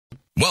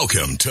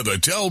Welcome to the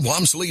Del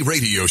Walmsley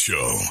Radio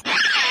Show.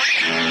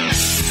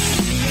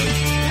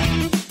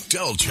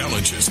 Del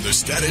challenges the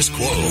status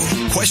quo,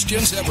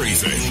 questions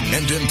everything,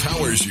 and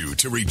empowers you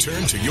to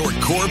return to your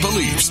core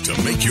beliefs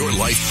to make your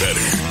life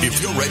better. If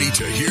you're ready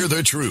to hear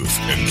the truth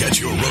and get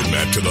your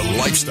roadmap to the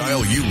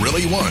lifestyle you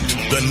really want,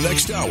 the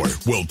next hour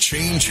will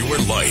change your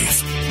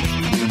life.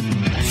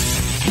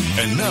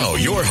 And now,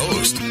 your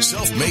host,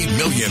 self-made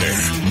millionaire,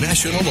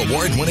 national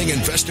award-winning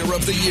investor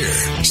of the year,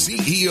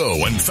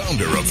 CEO and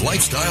founder of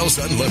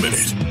Lifestyles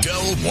Unlimited,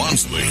 Del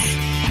Walmsley.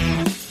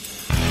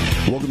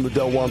 Welcome to the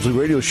Del Walmsley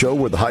Radio Show,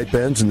 where the hype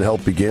ends and the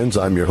help begins.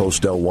 I'm your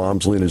host, Del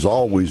Walmsley, and as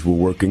always, we're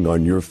working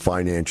on your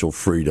financial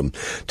freedom.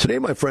 Today,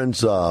 my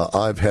friends,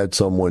 I've had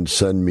someone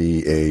send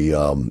me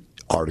a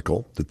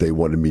article that they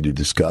wanted me to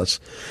discuss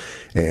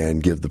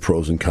and give the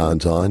pros and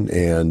cons on.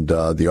 And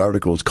the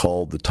article is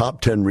called The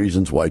Top 10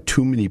 Reasons Why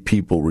Too Many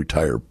People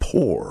Retire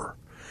Poor.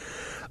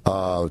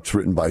 It's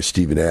written by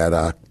Stephen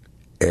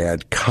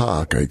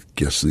Adcock, I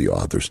guess the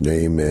author's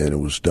name, and it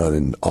was done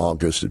in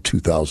August of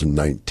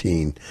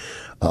 2019.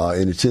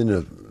 And it's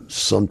in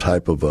some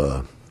type of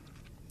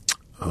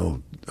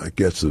I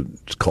guess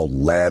it's called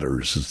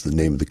Ladders is the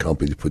name of the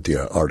company that put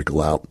the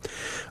article out.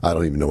 I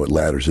don't even know what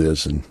Ladders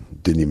is and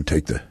didn't even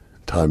take the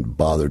time to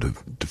bother to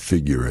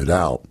figure it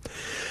out.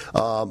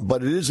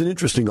 But it is an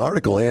interesting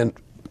article, and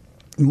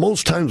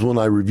most times when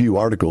I review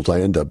articles,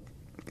 I end up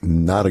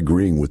not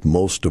agreeing with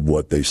most of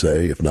what they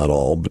say, if not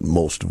all, but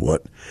most of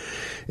what.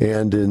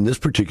 And in this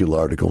particular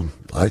article,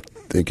 I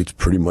think it's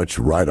pretty much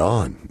right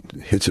on.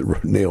 Hits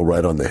it nail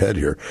right on the head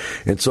here.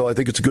 And so I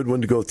think it's a good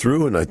one to go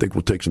through, and I think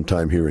we'll take some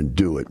time here and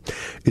do it.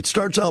 It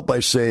starts out by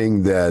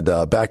saying that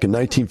back in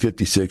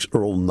 1956,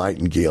 Earl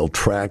Nightingale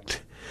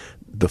tracked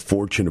the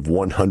fortune of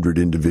 100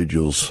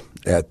 individuals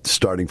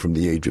starting from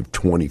the age of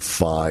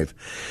 25,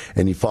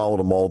 and he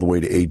followed them all the way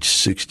to age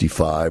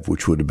 65,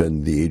 which would have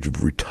been the age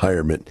of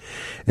retirement.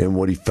 And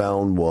what he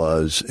found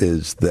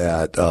is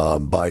that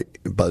by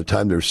the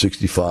time they were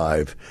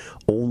 65,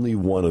 only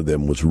one of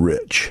them was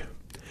rich.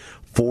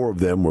 4 of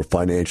them were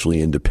financially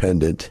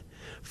independent,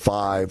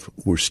 5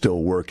 were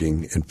still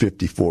working, and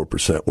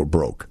 54% were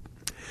broke.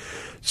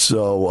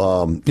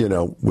 So,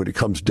 what it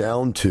comes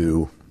down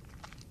to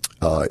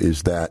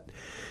is that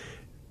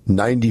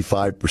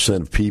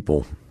 95% of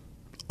people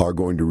are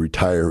going to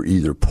retire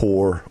either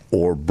poor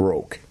or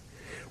broke,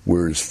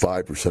 whereas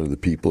 5% of the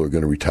people are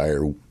going to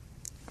retire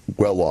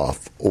well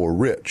off or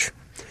rich.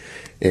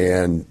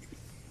 And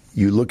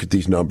you look at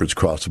these numbers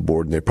across the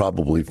board, and they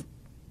probably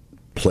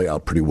play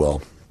out pretty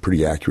well,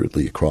 pretty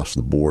accurately across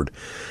the board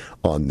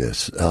on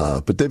this.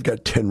 But they've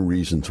got 10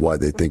 reasons why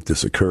they think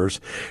this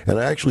occurs. And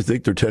I actually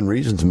think their 10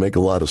 reasons make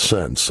a lot of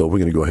sense. So we're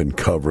going to go ahead and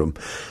cover them.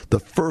 The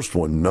first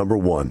one, number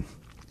one,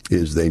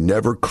 is they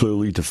never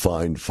clearly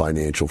defined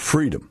financial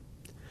freedom.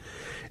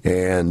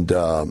 And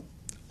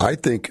I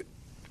think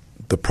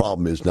the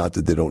problem is not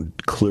that they don't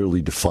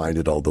clearly define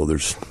it, although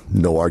there's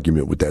no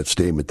argument with that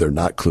statement. They're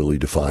not clearly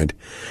defined.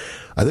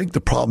 I think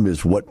the problem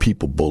is what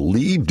people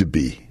believe to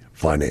be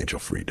financial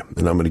freedom.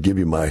 And I'm going to give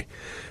you my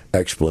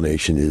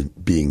explanation as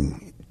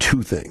being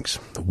 2 things.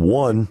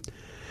 One,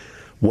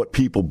 what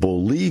people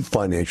believe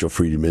financial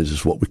freedom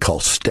is what we call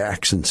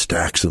stacks and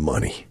stacks of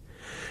money.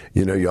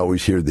 You know, you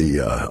always hear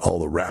all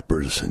the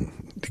rappers and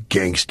the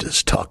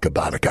gangsters talk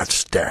about, I got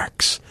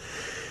stacks.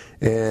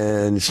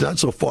 And it's not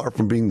so far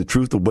from being the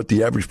truth of what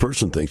the average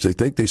person thinks. They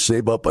think they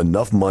save up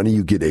enough money,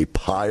 you get a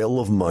pile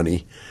of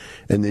money,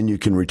 and then you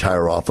can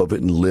retire off of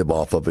it and live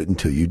off of it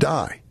until you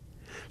die.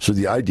 So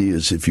the idea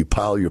is if you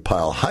pile your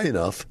pile high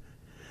enough,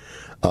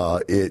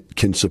 it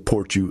can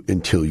support you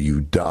until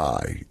you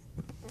die.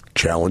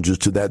 Challenges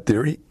to that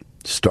theory,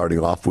 starting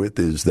off with,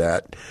 is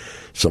that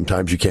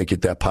sometimes you can't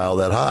get that pile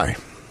that high.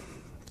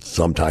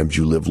 Sometimes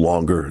you live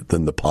longer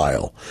than the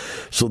pile.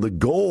 So the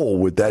goal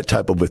with that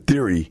type of a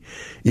theory,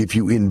 if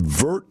you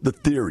invert the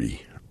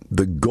theory,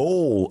 the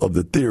goal of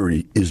the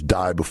theory is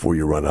die before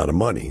you run out of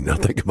money. Now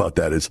think about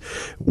that as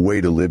a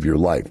way to live your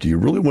life. Do you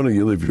really want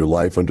to live your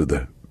life under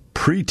the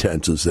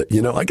pretenses that,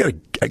 I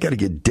got to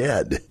get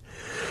dead.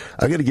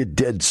 I got to get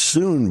dead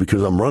soon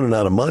because I'm running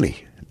out of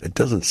money. It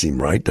doesn't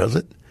seem right, does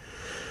it?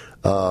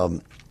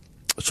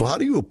 So how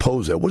do you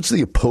oppose that? What's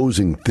the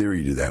opposing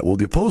theory to that? Well,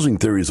 the opposing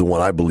theory is the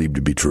one I believe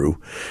to be true,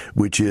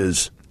 which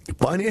is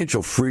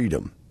financial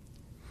freedom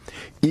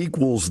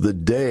equals the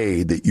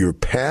day that your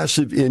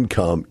passive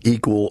income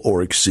equal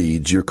or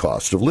exceeds your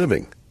cost of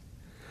living.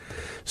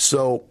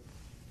 So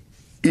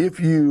if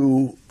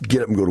you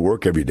get up and go to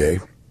work every day,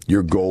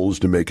 your goal is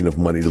to make enough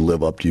money to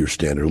live up to your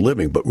standard of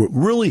living. But what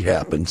really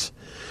happens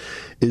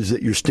is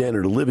that your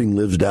standard of living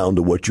lives down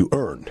to what you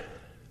earn.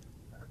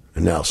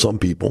 And now some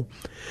people,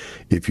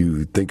 if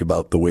you think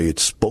about the way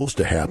it's supposed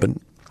to happen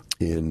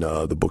in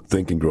the book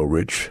Think and Grow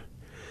Rich,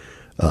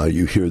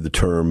 you hear the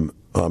term,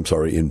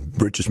 in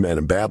Richest Man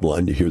in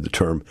Babylon, you hear the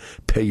term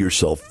pay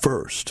yourself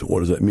first.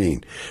 What does that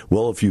mean?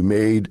 Well, if you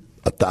made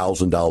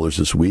 $1,000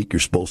 this week, you're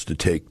supposed to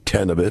take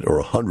 10 of it or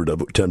 100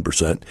 of it,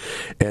 10%,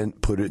 and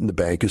put it in the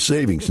bank as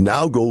savings.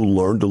 Now go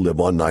learn to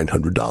live on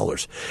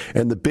 $900.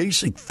 And the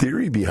basic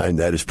theory behind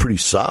that is pretty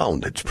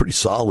sound. It's pretty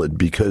solid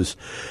because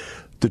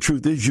the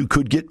truth is you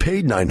could get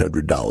paid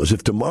 $900.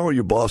 If tomorrow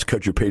your boss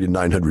cut your pay to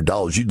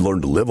 $900, you'd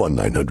learn to live on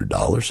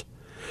 $900,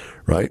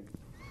 right?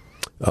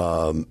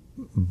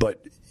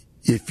 But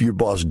if your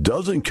boss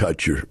doesn't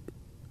cut your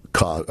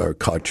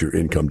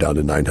income down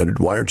to $900,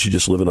 why aren't you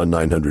just living on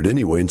 $900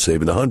 anyway and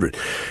saving $100?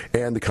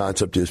 And the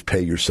concept is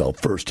pay yourself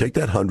first. Take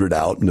that $100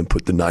 out and then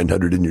put the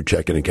 $900 in your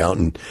checking account,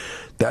 and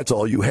that's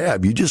all you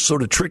have. You just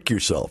sort of trick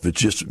yourself.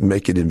 It's just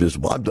make it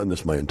invisible. I've done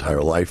this my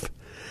entire life.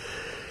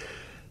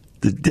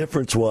 The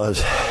difference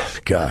was,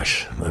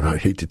 gosh, and I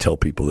hate to tell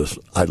people this,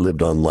 I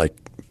lived on like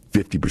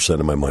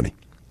 50% of my money.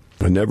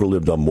 I never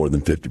lived on more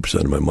than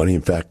 50% of my money.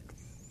 In fact,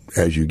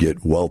 as you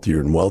get wealthier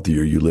and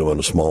wealthier, you live on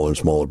a smaller and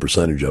smaller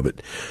percentage of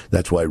it.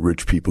 That's why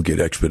rich people get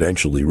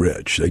exponentially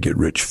rich. They get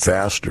rich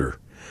faster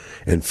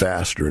and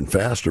faster and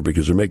faster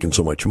because they're making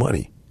so much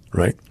money,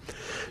 right?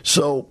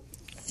 So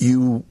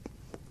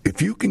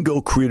if you can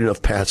go create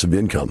enough passive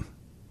income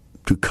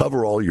to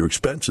cover all your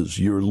expenses,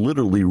 you're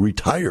literally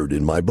retired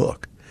in my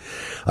book.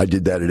 I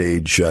did that at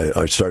age,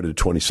 I started at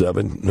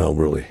 27. No,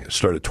 really. I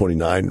started at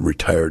 29,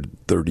 retired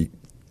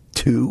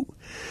 32.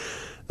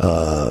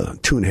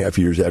 2.5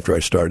 years after I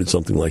started,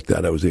 something like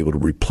that, I was able to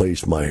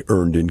replace my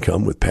earned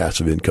income with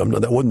passive income. Now,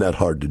 that wasn't that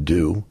hard to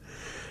do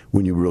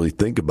when you really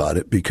think about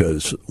it,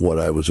 because what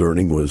I was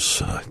earning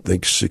was, I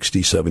think,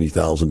 $60,000,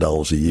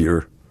 $70,000 a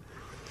year.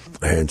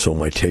 And so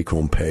my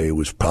take-home pay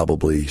was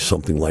probably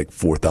something like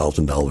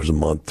 $4,000 a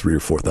month,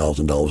 $3,000 or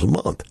 $4,000 a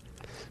month.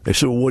 I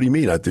said, well, what do you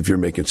mean? If you're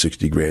making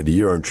 $60,000 a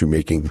year, aren't you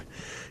making,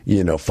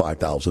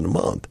 $5,000 a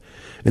month?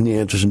 And the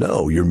answer is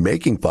no. You're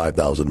making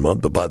 $5,000 a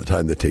month, but by the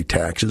time they take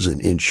taxes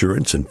and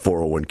insurance and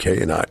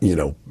 401k and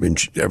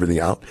everything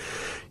out,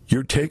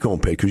 your take-home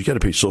pay, because you got to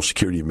pay Social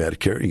Security and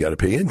Medicare, you got to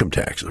pay income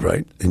taxes,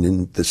 right?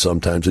 And then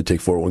sometimes they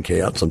take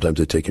 401k out, sometimes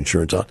they take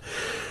insurance out.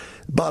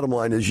 Bottom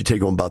line is you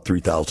take home about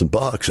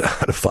 $3,000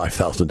 out of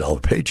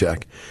 $5,000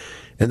 paycheck.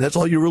 And that's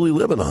all you're really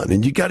living on.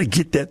 And you got to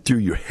get that through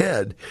your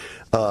head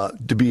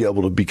to be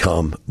able to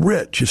become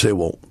rich. You say,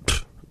 well,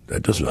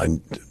 that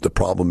doesn't. The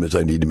problem is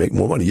I need to make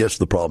more money. Yes,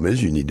 the problem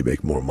is you need to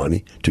make more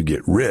money. To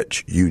get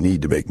rich, you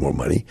need to make more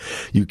money.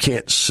 You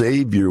can't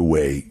save your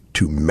way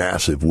to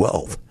massive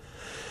wealth.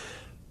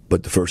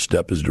 But the first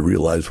step is to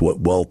realize what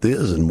wealth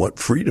is and what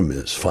freedom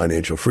is,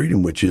 financial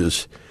freedom, which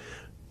is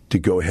to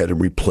go ahead and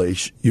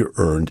replace your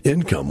earned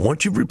income.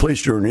 Once you've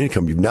replaced your earned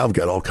income, you've now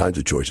got all kinds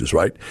of choices,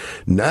 right?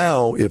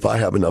 Now, if I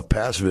have enough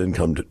passive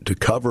income to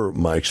cover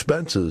my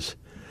expenses,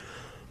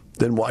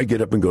 then why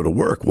get up and go to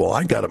work? Well,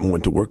 I got up and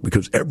went to work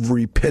because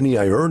every penny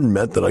I earned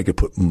meant that I could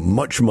put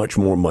much, much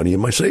more money in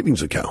my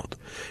savings account.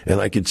 And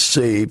I could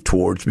save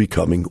towards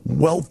becoming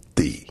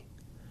wealthy,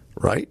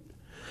 right?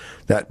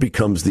 That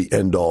becomes the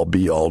end-all,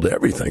 be-all to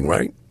everything,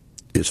 right?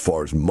 As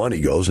far as money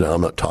goes. Now,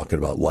 I'm not talking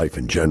about life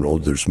in general.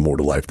 There's more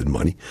to life than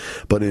money.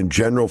 But in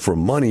general, for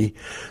money,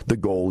 the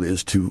goal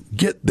is to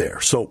get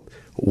there. So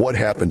what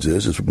happens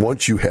is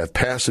once you have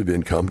passive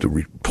income to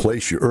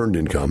replace your earned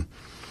income,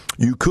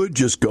 you could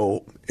just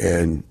go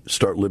and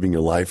start living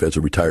your life as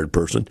a retired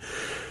person.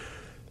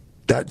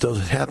 That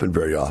doesn't happen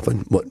very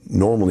often. What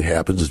normally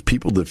happens is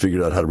people that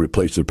figured out how to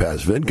replace their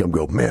passive income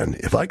go, man,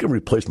 if I can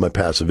replace my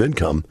passive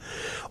income,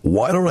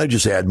 why don't I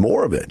just add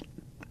more of it?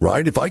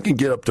 Right? If I can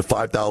get up to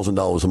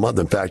 $5,000 a month,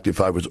 in fact,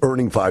 if I was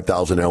earning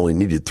 $5,000, I only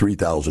needed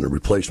 $3,000 to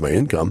replace my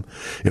income.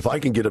 If I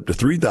can get up to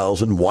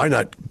 $3,000, why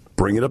not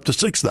bring it up to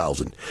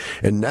 $6,000?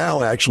 And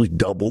now actually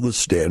double the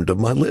standard of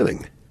my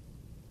living.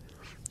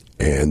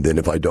 And then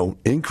if I don't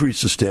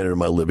increase the standard of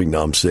my living,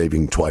 now I'm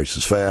saving twice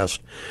as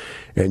fast.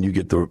 And you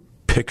get the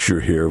picture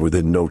here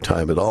within no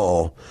time at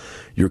all.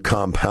 You're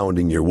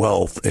compounding your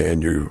wealth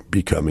and you're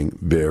becoming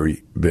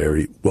very,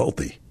 very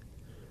wealthy.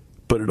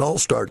 But it all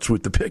starts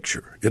with the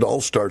picture. It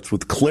all starts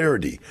with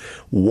clarity.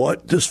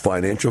 What does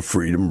financial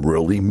freedom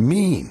really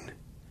mean?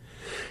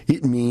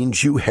 It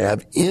means you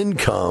have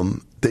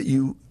income that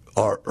you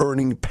are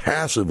earning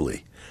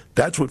passively.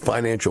 That's what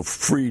financial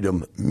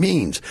freedom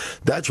means.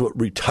 That's what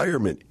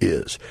retirement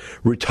is.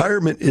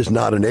 Retirement is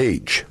not an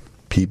age.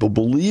 People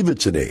believe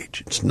it's an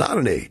age. It's not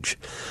an age.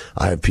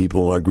 I have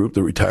people in our group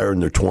that retire in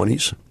their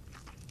 20s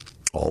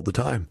all the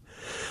time.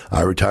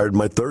 I retired in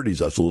my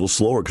 30s. I was a little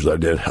slower because I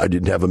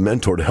didn't have a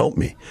mentor to help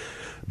me.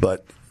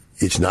 But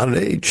it's not an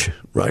age,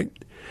 right?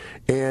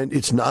 And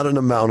it's not an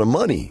amount of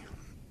money.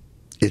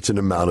 It's an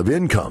amount of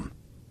income,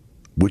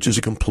 which is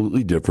a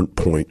completely different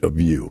point of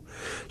view.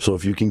 So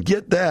if you can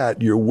get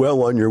that, you're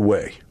well on your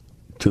way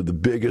to the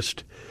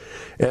biggest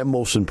and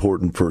most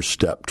important first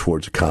step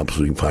towards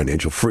accomplishing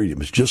financial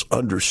freedom. Is just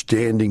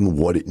understanding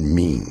what it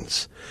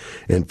means.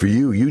 And for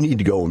you, you need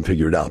to go and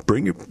figure it out.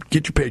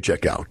 Get your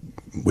paycheck out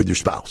with your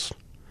spouse.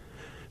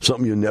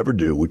 Something you never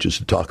do, which is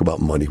to talk about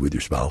money with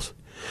your spouse.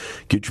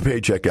 Get your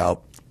paycheck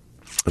out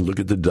and look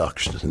at the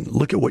deductions and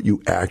look at what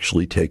you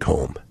actually take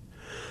home.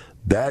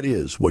 That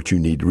is what you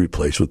need to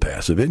replace with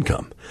passive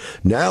income.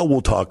 Now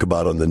we'll talk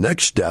about on the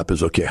next step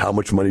is, okay, how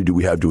much money do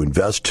we have to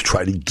invest to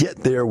try to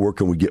get there? Where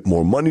can we get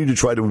more money to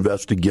try to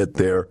invest to get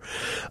there?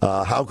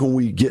 How can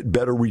we get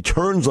better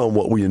returns on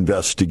what we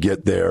invest to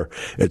get there,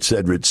 et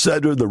cetera, et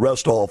cetera. The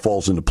rest all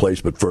falls into place.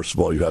 But first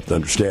of all, you have to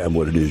understand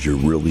what it is you're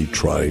really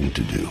trying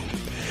to do.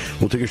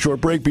 We'll take a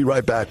short break. Be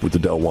right back with the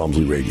Del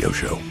Walmsley Radio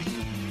Show.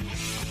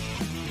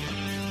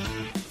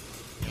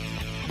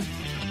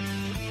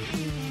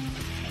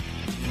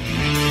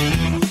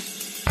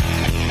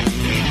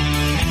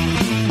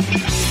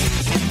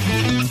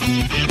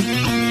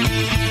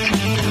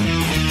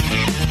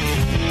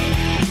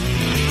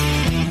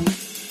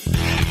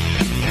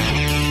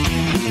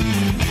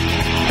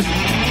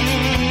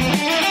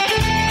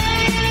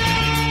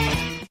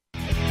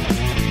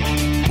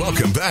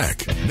 Welcome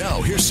back.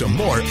 Now here's some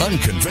more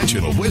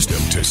unconventional wisdom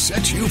to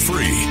set you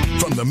free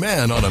from the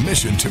man on a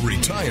mission to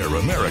retire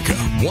America,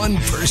 one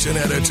person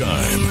at a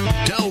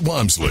time, Del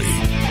Walmsley.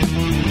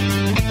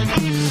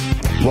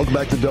 Welcome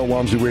back to the Del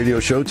Walmsley Radio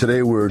Show.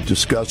 Today we're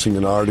discussing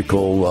an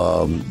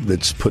article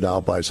that's put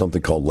out by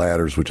something called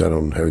Ladders, which I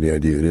don't have any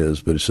idea it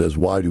is, but it says,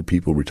 why do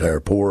people retire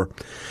poor?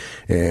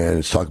 And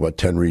it's talking about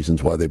 10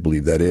 reasons why they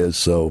believe that is.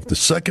 So the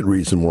second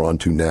reason we're on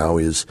to now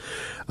is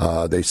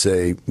they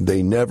say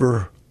they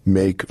never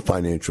make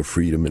financial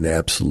freedom an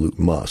absolute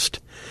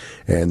must.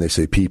 And they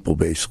say people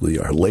basically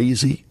are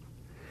lazy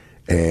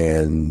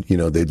and, you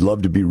know, they'd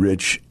love to be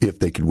rich if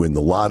they could win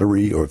the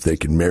lottery or if they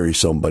could marry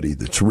somebody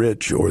that's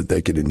rich or they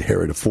could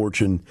inherit a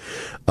fortune.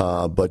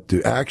 But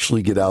to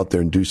actually get out there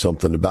and do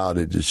something about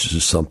it is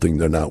just something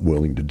they're not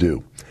willing to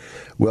do.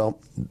 Well,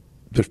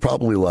 there's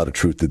probably a lot of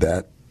truth to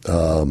that.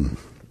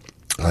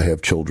 I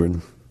have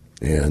children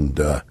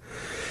and,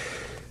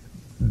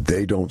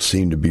 they don't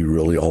seem to be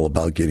really all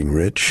about getting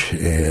rich.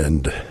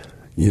 And,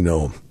 you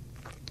know,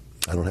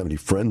 I don't have any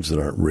friends that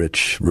aren't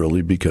rich,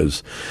 really,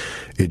 because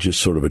it just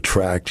sort of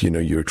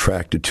you're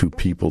attracted to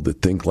people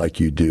that think like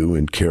you do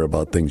and care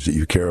about things that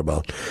you care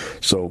about.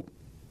 So,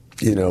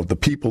 you know, the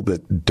people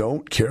that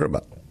don't care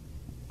about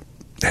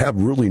have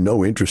really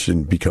no interest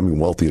in becoming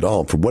wealthy at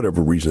all, for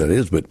whatever reason that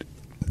is, but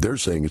they're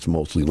saying it's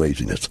mostly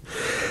laziness.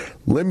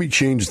 Let me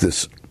change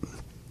this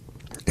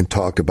and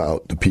talk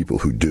about the people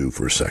who do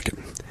for a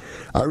second.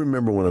 I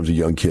remember when I was a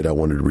young kid, I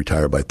wanted to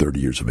retire by 30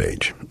 years of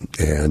age.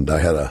 And I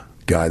had a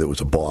guy that was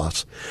a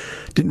boss.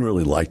 Didn't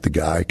really like the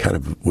guy, kind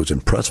of was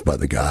impressed by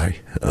the guy,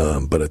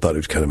 but I thought he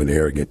was kind of an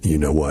arrogant,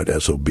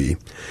 SOB.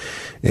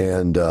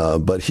 And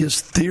but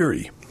his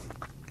theory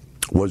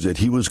was that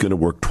he was going to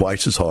work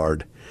twice as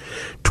hard,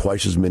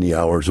 twice as many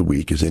hours a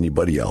week as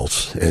anybody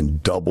else,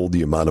 and double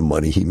the amount of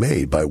money he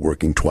made by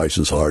working twice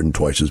as hard and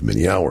twice as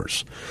many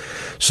hours.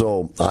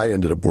 So I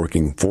ended up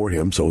working for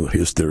him. So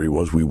his theory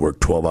was we work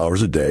 12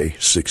 hours a day,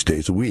 6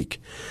 days a week.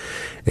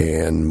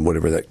 And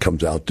whatever that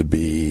comes out to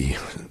be,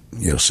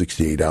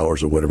 68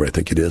 hours or whatever I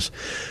think it is.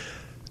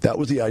 That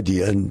was the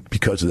idea. And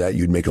because of that,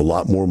 you'd make a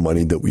lot more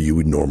money than you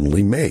would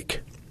normally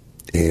make.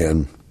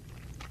 And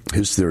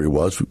his theory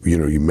was,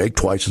 you make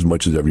twice as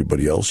much as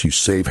everybody else. You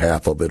save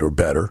half of it or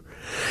better.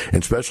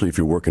 And especially if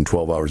you're working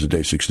 12 hours a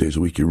day, 6 days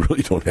a week, you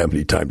really don't have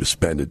any time to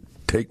spend it.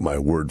 Take my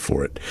word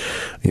for it.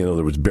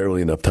 There was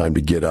barely enough time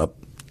to get up,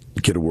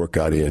 get a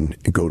workout in,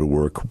 and go to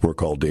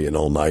work all day and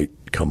all night,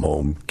 come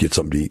home, get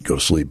something to eat, go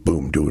to sleep,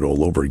 boom, do it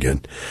all over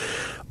again.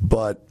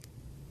 But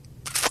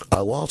I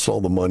lost all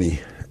the money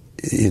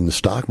in the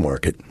stock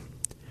market.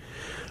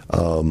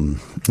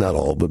 Not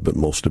all of it, but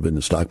most of it in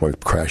the stock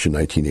market crash in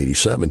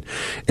 1987.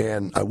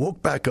 And I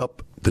woke back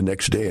up the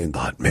next day and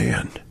thought,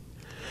 man,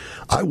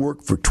 I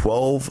worked for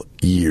 12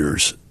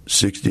 years,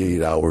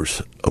 68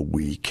 hours a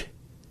week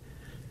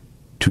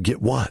to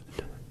get what?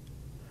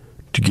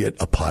 To get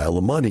a pile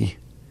of money.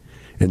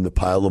 And the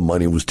pile of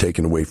money was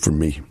taken away from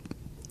me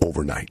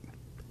overnight.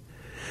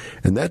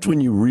 And that's when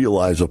you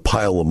realize a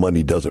pile of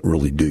money doesn't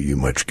really do you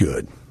much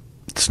good.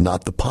 It's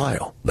not the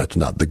pile. That's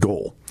not the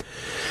goal.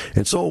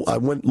 And so I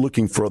went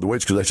looking for other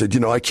ways because I said,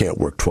 I can't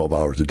work 12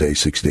 hours a day,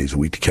 6 days a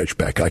week to catch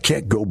back. I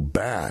can't go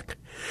back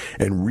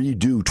and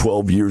redo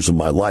 12 years of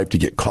my life to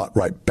get caught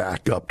right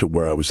back up to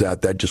where I was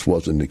at. That just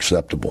wasn't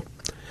acceptable.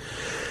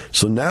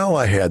 So now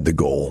I had the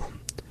goal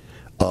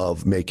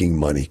of making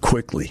money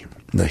quickly.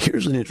 Now,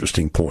 here's an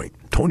interesting point.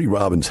 Tony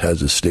Robbins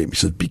has a statement. He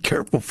says, be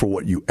careful for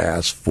what you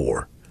ask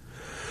for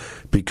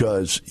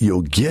because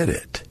you'll get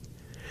it.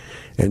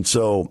 And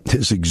so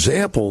his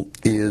example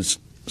is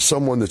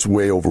someone that's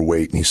way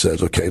overweight, and he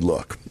says, okay,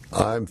 look,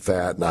 I'm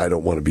fat and I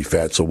don't want to be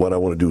fat, so what I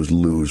want to do is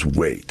lose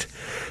weight.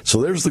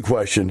 So there's the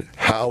question,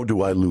 how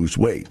do I lose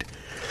weight?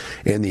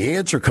 And the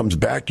answer comes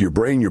back to your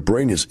brain. Your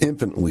brain has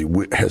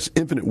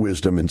infinite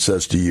wisdom and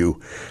says to you,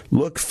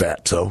 look,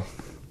 fatso,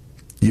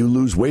 you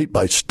lose weight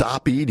by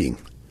stop eating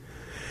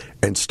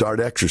and start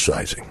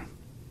exercising.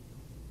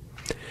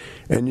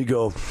 And you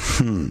go,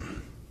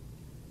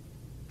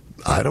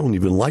 I don't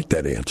even like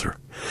that answer.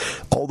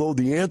 Although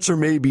the answer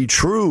may be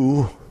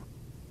true,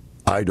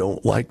 I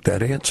don't like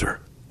that answer.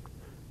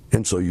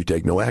 And so you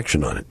take no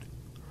action on it.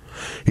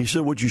 He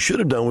said what you should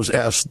have done was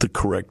ask the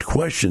correct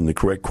question. The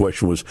correct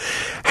question was,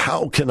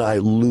 how can I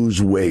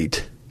lose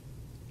weight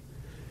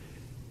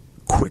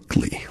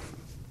quickly?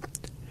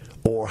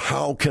 Or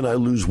how can I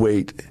lose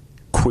weight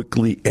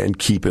quickly and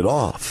keep it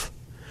off?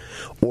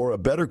 Or a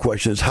better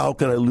question is, how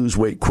can I lose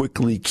weight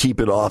quickly, keep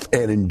it off,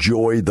 and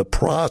enjoy the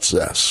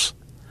process?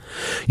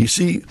 You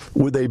see,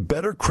 with a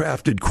better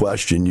crafted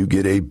question, you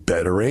get a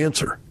better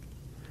answer.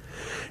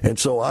 And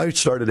so I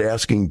started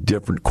asking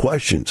different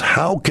questions.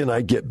 How can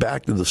I get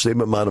back to the same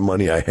amount of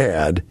money I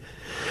had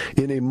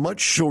in a much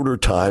shorter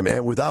time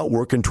and without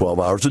working 12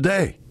 hours a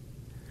day?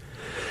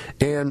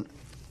 And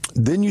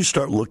then you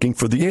start looking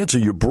for the answer.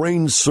 Your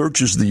brain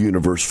searches the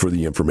universe for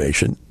the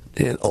information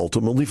and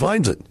ultimately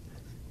finds it.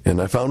 And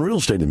I found real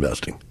estate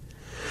investing.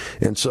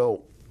 And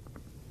so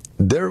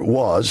there it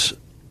was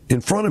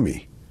in front of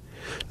me.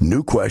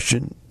 New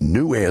question,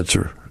 new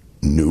answer,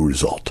 new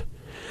result.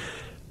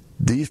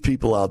 These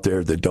people out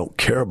there that don't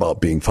care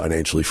about being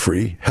financially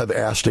free have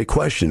asked a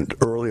question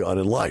early on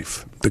in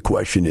life. The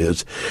question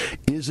is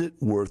it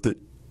worth it,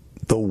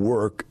 the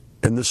work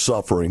and the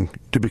suffering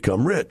to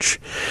become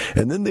rich?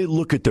 And then they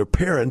look at their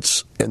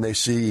parents and they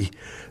see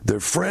their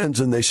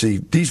friends and they see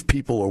these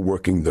people are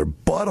working their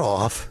butt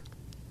off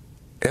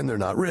and they're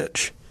not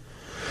rich.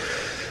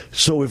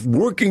 So if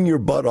working your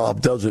butt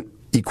off doesn't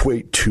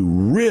equate to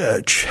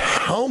rich,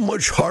 how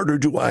much harder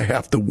do I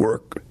have to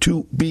work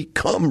to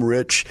become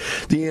rich?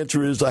 The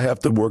answer is I have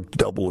to work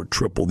double or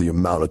triple the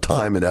amount of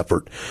time and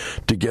effort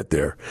to get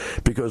there,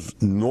 because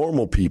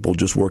normal people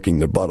just working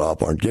their butt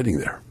off aren't getting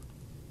there,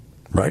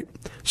 right?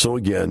 So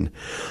again,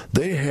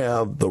 they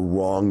have the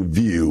wrong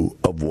view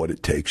of what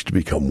it takes to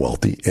become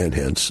wealthy, and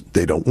hence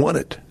they don't want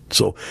it.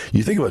 So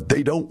you think about it,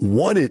 they don't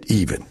want it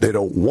even. They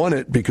don't want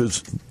it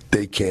because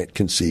they can't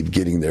conceive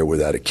getting there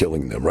without it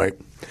killing them, right?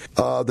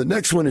 The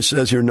next one, it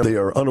says here, they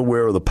are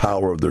unaware of the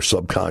power of their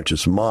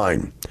subconscious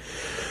mind.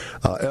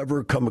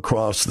 Ever come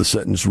across the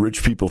sentence,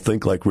 rich people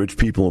think like rich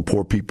people and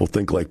poor people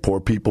think like poor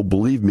people?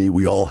 Believe me,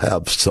 we all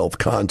have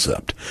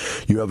self-concept.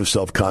 You have a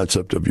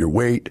self-concept of your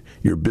weight,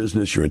 your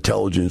business, your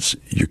intelligence,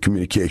 your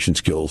communication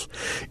skills.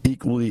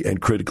 Equally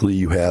and critically,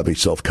 you have a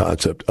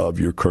self-concept of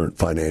your current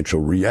financial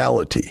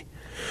reality.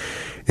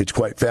 It's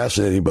quite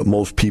fascinating, but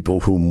most people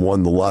who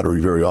won the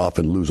lottery very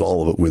often lose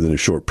all of it within a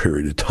short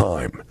period of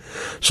time.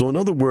 So in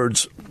other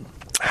words,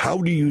 how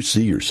do you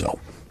see yourself?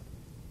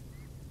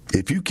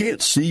 If you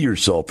can't see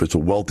yourself as a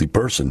wealthy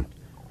person,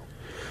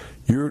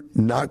 you're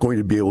not going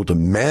to be able to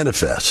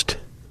manifest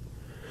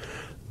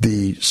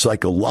the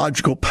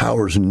psychological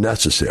powers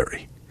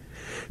necessary.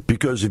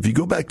 Because if you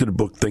go back to the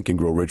book Think and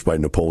Grow Rich by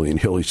Napoleon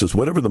Hill, he says,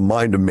 whatever the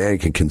mind of man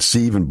can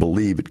conceive and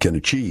believe, it can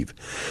achieve.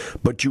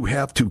 But you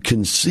have to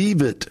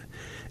conceive it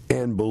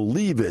and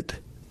believe it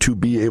to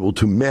be able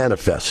to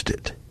manifest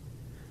it.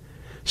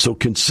 So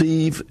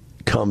conceive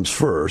comes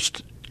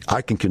first.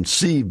 I can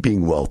conceive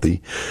being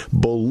wealthy.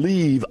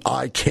 Believe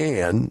I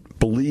can.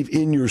 Believe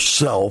in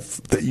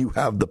yourself that you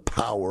have the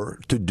power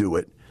to do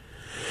it.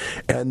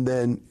 And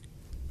then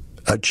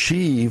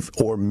achieve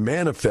or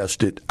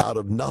manifest it out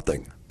of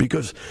nothing.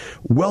 Because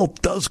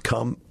wealth does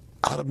come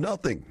out of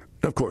nothing.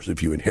 Of course,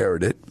 if you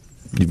inherit it,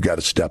 you've got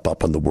to step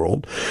up on the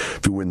world.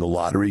 If you win the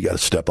lottery, you got to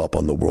step up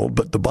on the world.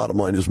 But the bottom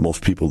line is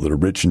most people that are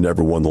rich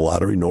never won the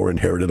lottery nor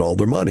inherited all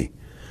their money.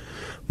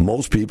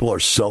 Most people are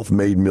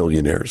self-made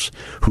millionaires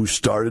who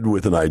started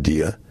with an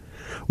idea,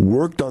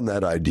 worked on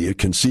that idea,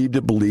 conceived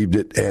it, believed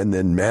it, and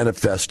then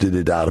manifested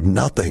it out of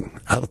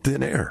nothing, out of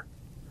thin air.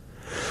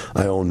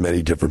 I own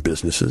many different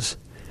businesses.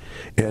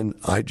 And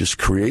I just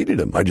created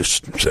them. I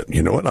just said,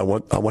 you know what, I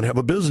want to have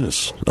a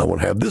business. I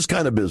want to have this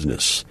kind of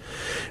business.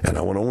 And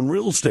I want to own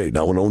real estate. And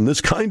I want to own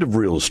this kind of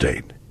real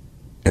estate.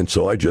 And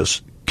so I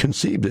just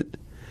conceived it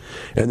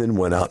and then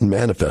went out and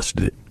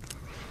manifested it.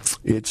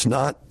 It's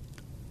not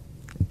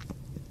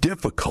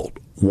difficult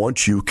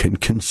once you can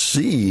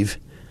conceive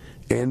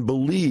and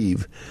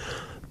believe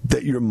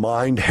that your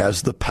mind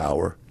has the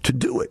power to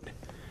do it.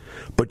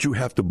 But you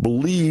have to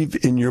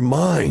believe in your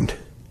mind.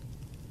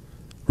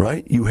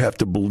 Right? You have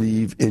to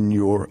believe in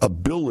your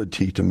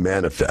ability to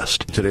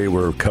manifest. Today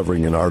we're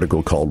covering an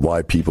article called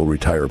Why People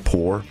Retire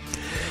Poor.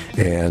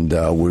 And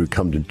we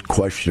come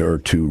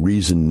to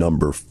reason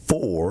number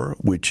 4,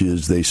 which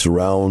is they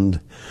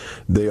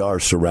are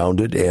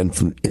surrounded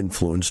and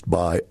influenced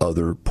by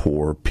other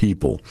poor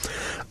people.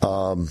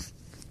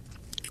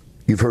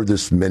 You've heard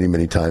this many,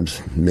 many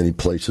times, many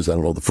places. I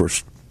don't know the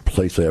first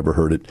place I ever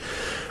heard it.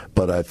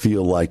 But I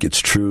feel like it's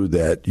true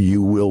that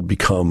you will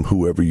become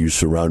whoever you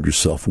surround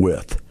yourself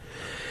with.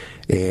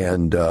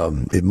 And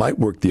it might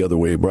work the other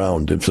way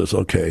around. It says,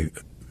 okay,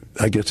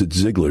 I guess it's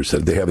Ziegler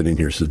said, they have it in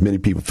here. It says, many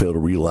people fail to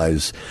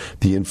realize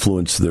the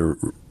influence their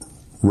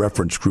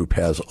reference group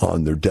has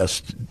on their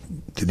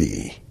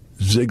destiny.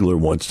 Ziegler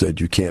once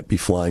said, you can't be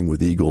flying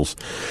with eagles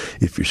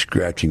if you're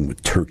scratching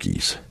with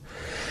turkeys.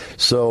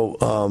 So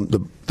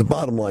the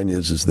bottom line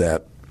is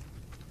that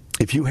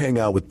if you hang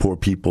out with poor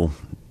people,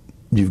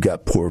 you've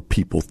got poor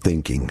people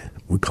thinking.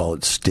 We call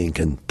it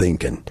stinking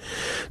thinking.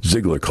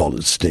 Ziegler called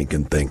it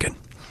stinking thinking.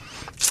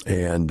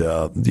 And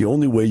the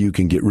only way you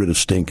can get rid of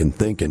stinking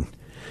thinking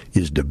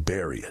is to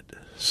bury it.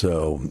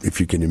 So if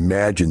you can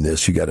imagine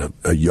this, you got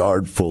a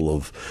yard full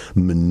of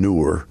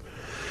manure.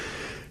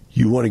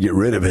 You want to get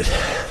rid of it.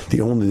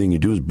 The only thing you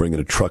do is bring in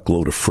a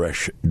truckload of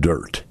fresh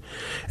dirt.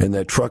 And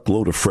that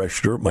truckload of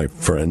fresh dirt, my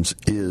friends,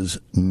 is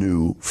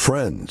new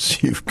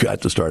friends. You've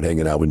got to start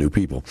hanging out with new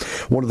people.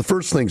 One of the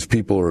first things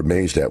people are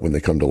amazed at when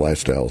they come to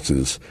Lifestyles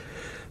is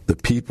the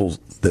people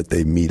that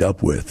they meet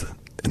up with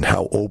and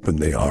how open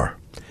they are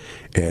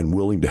and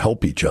willing to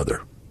help each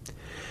other.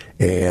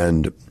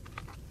 And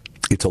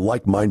it's a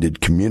like-minded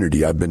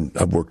community. I've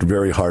worked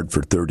very hard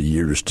for 30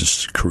 years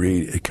to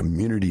create a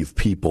community of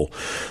people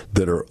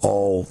that are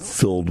all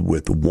filled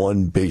with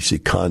one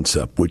basic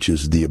concept, which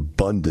is the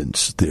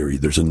abundance theory.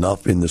 There's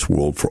enough in this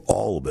world for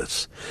all of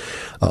us,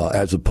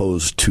 as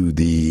opposed to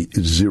the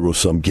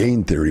zero-sum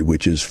gain theory,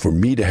 which is for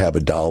me to have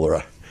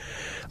 $1,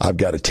 I've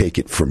got to take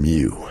it from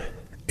you.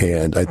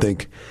 And I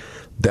think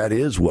that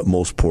is what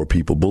most poor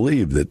people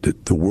believe,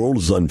 that the world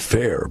is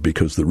unfair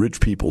because the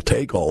rich people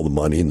take all the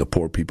money and the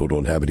poor people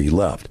don't have any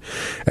left,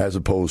 as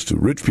opposed to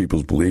rich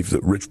people's belief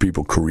that rich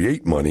people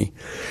create money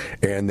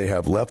and they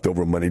have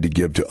leftover money to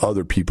give to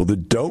other people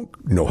that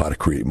don't know how to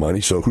create money.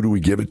 So who do we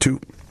give it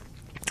to?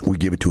 We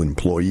give it to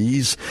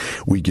employees.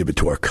 We give it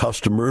to our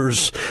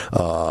customers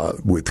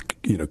with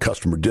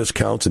customer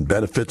discounts and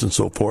benefits and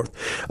so forth.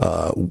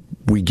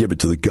 We give it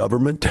to the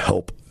government to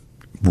help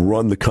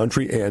run the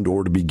country and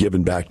or to be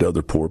given back to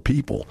other poor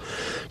people.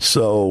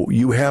 So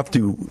you have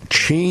to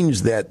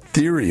change that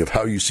theory of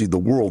how you see the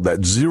world.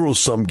 That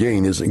zero-sum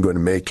gain isn't going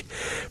to make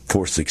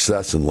for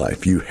success in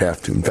life. You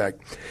have to. In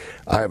fact,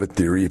 I have a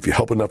theory. If you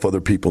help enough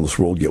other people in this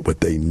world get what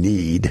they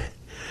need,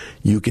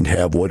 you can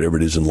have whatever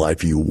it is in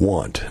life you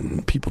want.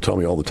 And people tell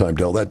me all the time,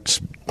 Del,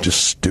 that's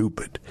just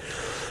stupid.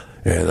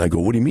 And I go,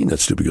 what do you mean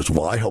that's stupid? He goes,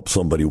 well, I helped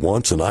somebody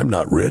once and I'm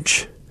not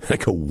rich. I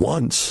go,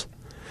 once?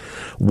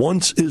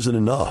 Once isn't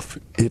enough.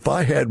 If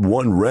I had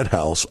one red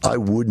house, I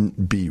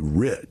wouldn't be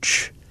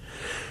rich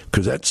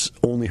because that's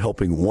only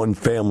helping one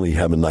family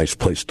have a nice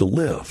place to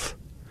live.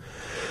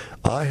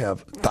 I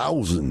have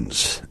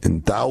thousands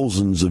and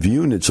thousands of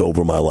units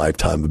over my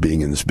lifetime of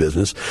being in this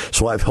business,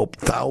 so I've helped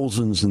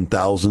thousands and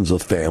thousands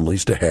of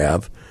families to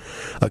have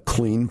a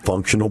clean,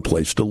 functional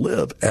place to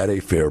live at a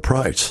fair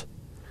price.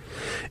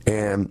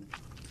 And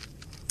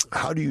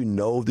how do you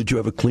know that you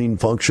have a clean,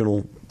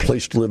 functional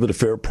place to live at a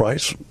fair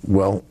price?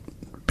 Well,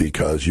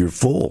 because you're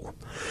full,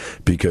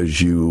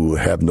 because you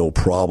have no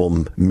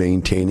problem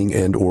maintaining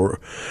and or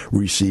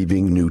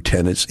receiving new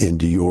tenants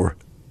into your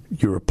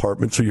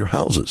apartments or your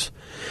houses.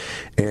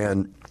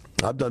 And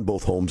I've done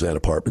both homes and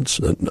apartments.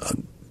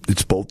 And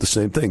it's both the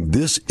same thing.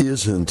 This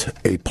isn't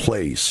a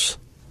place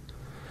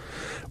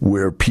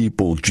where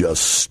people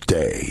just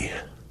stay.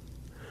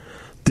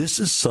 This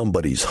is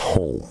somebody's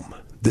home.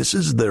 This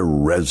is their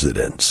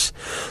residence.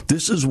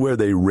 This is where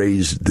they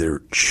raise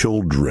their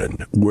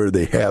children, where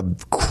they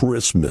have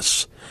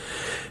Christmas,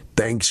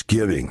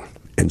 Thanksgiving,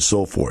 and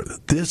so forth.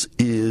 This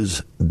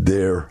is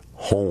their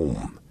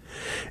home.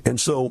 And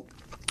so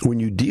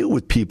when you deal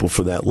with people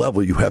for that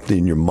level, you have to,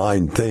 in your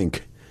mind,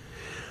 think,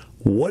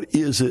 what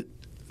is it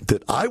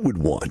that I would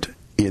want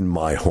in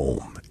my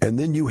home? And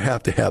then you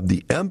have to have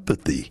the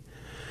empathy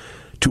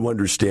to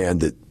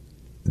understand that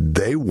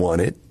they want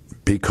it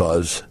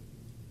because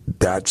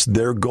that's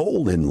their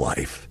goal in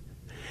life.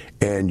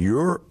 And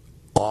you're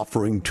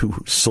offering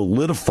to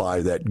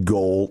solidify that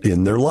goal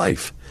in their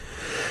life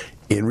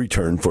in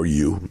return for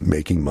you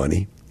making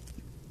money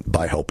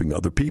by helping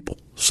other people.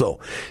 So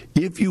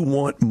if you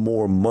want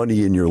more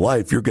money in your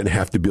life, you're going to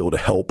have to be able to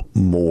help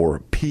more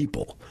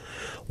people.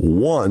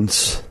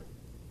 Once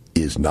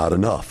is not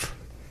enough.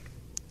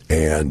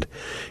 And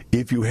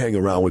if you hang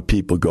around with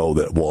people go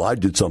that, well, I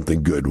did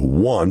something good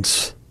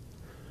once,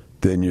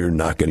 then you're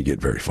not going to get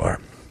very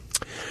far.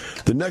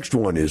 The next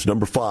one is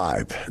number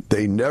 5.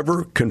 They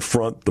never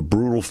confront the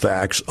brutal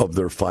facts of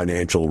their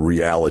financial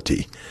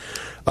reality.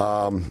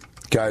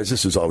 Guys,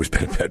 this has always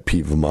been a pet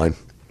peeve of mine.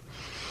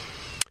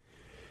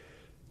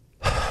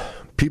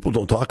 People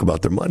don't talk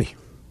about their money.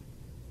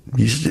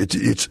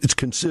 It's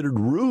considered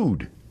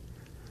rude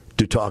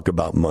to talk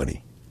about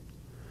money.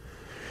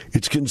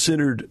 It's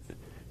considered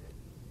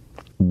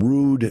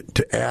rude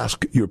to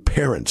ask your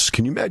parents.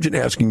 Can you imagine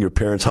asking your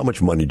parents, how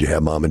much money do you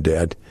have, Mom and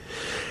Dad?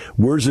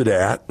 Where's it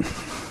at?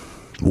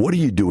 What are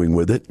you doing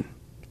with it?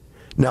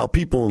 Now,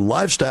 people in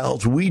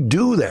Lifestyles, we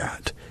do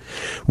that.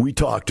 We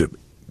talk to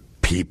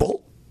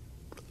people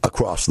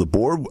across the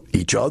board,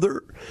 each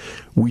other.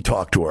 We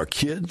talk to our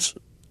kids.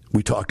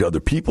 We talk to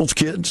other people's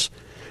kids.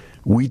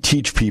 We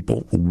teach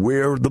people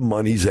where the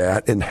money's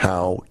at and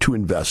how to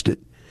invest it.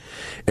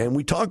 And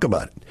we talk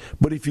about it.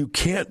 But if you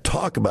can't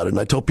talk about it, and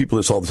I tell people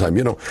this all the time,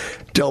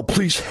 Del,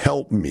 please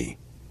help me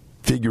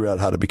figure out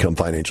how to become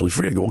financially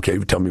free. I go, okay,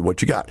 tell me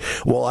what you got.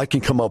 Well, I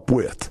can come up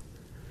with.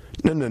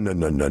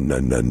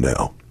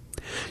 No.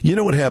 You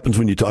know what happens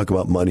when you talk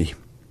about money?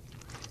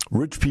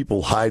 Rich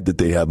people hide that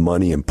they have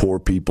money, and poor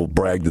people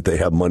brag that they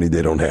have money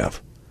they don't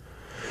have.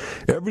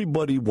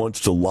 Everybody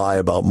wants to lie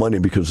about money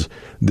because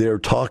they're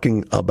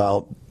talking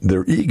about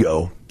their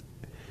ego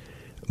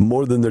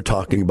more than they're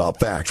talking about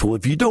facts. Well,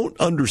 if you don't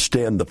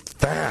understand the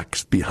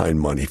facts behind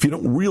money, if you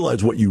don't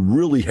realize what you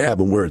really have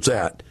and where it's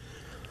at,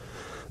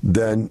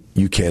 then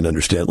you can't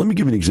understand. Let me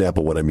give you an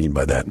example of what I mean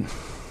by that.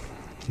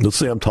 Let's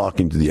say I'm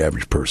talking to the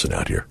average person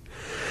out here.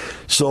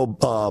 So,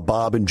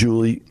 Bob and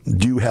Julie,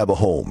 do you have a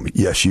home?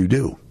 Yes, you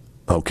do.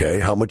 Okay,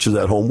 how much is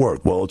that home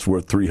worth? Well, it's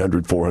worth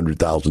 $300,000,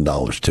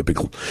 $400,000.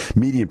 Typical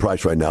median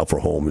price right now for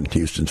a home in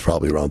Houston is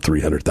probably around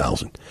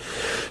 $300,000.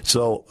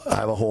 So I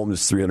have a home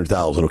that's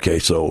 $300,000. Okay,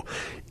 so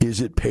is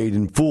it paid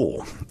in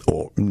full?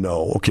 Or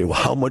no? Okay, well,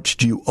 how much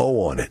do you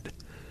owe on it?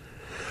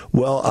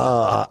 Well,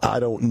 I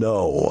don't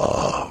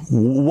know.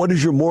 What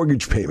is your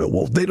mortgage payment?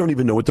 Well, they don't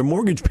even know what their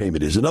mortgage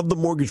payment is. And of the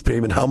mortgage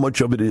payment, how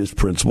much of it is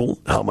principal?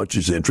 How much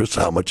is interest?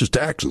 How much is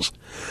taxes?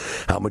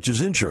 How much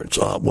is insurance?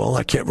 Well,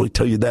 I can't really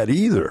tell you that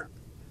either.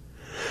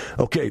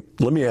 Okay,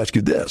 let me ask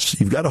you this.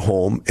 You've got a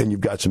home and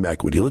you've got some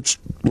equity. Let's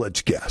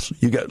guess.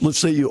 Let's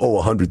say you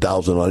owe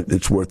 $100,000 on it.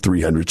 It's worth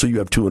 $300,000. So you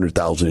have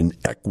 $200,000 in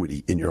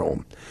equity in your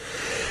home.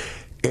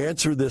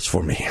 Answer this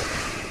for me.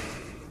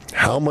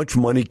 How much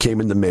money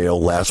came in the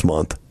mail last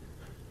month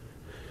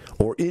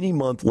or any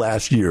month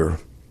last year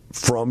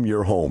from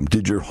your home?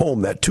 Did your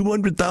home, that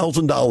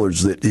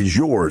 $200,000 that is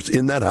yours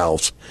in that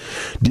house,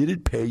 did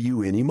it pay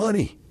you any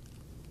money?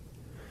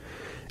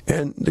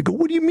 And they go,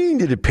 what do you mean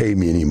did it pay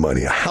me any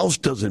money? A house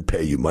doesn't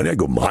pay you money. I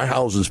go, my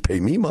houses pay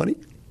me money.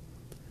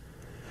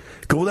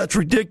 I go, well, that's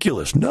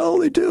ridiculous. No,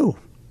 they do.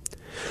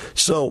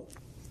 So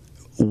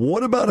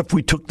what about if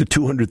we took the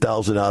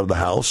 $200,000 out of the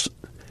house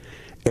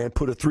and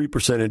put a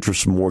 3%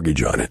 interest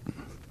mortgage on it?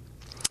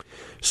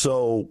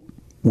 So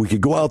we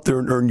could go out there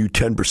and earn you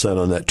 10%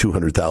 on that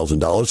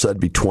 $200,000. That'd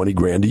be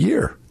 $20,000 a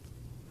year.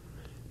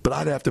 But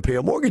I'd have to pay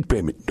a mortgage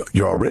payment.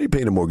 You're already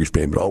paying a mortgage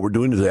payment. All we're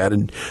doing is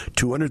adding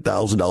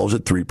 $200,000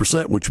 at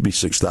 3%, which would be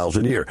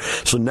 $6,000 a year.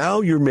 So now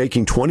you're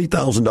making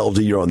 $20,000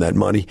 a year on that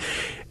money,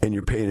 and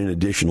you're paying an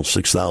additional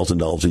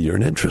 $6,000 a year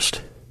in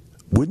interest.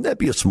 Wouldn't that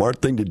be a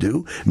smart thing to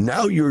do?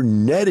 Now you're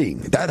netting.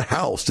 That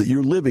house that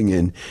you're living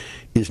in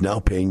is now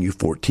paying you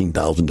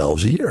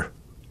 $14,000 a year.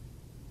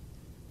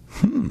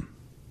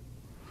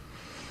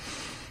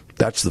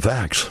 That's the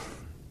facts.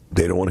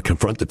 They don't want to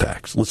confront the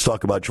facts. Let's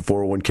talk about your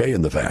 401k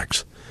and the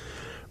facts,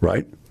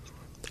 right?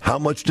 How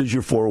much does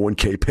your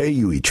 401k pay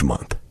you each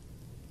month?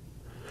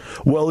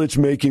 Well, it's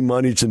making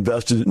money, it's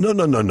invested.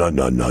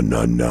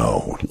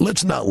 No.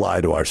 Let's not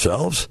lie to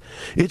ourselves.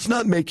 It's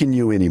not making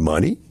you any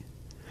money.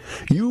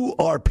 You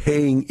are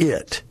paying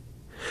it.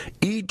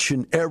 Each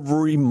and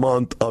every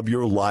month of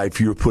your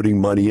life, you're putting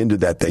money into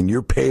that thing.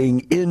 You're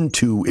paying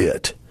into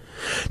it.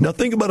 Now,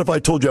 think about if I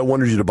told you I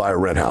wanted you to buy a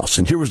rent house.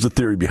 And here was the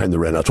theory behind the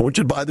rent house. I want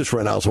you to buy this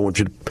rent house. I want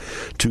you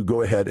to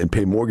go ahead and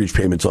pay mortgage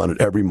payments on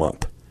it every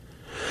month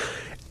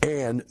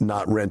and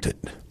not rent it.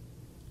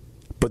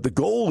 But the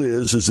goal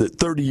is that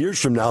 30 years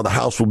from now, the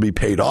house will be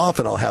paid off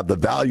and I'll have the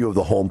value of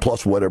the home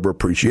plus whatever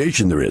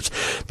appreciation there is.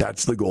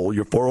 That's the goal of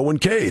your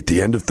 401k. At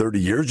the end of 30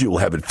 years, you will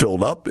have it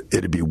filled up.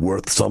 It'll be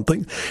worth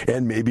something,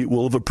 and maybe it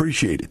will have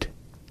appreciated.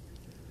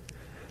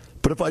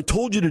 But if I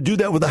told you to do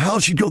that with a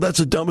house, you'd go, that's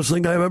the dumbest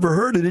thing I've ever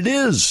heard. And it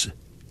is.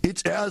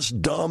 It's as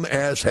dumb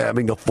as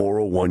having a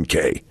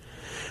 401k,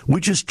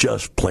 which is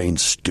just plain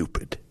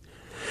stupid.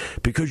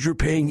 Because you're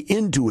paying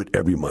into it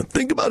every month.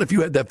 Think about if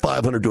you had that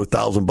 $500 to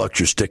 $1,000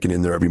 you're sticking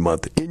in there every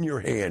month, in your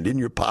hand, in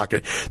your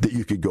pocket, that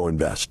you could go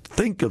invest.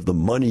 Think of the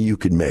money you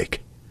could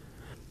make.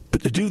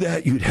 But to do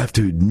that, you'd have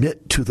to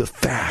admit to the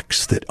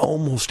facts that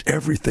almost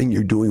everything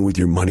you're doing with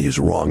your money is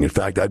wrong. In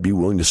fact, I'd be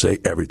willing to say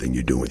everything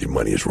you're doing with your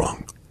money is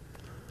wrong.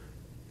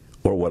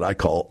 Or what I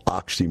call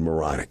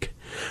oxymoronic.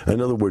 In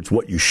other words,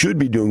 what you should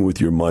be doing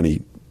with your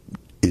money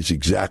is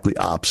exactly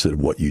opposite of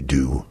what you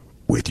do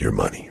with your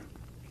money.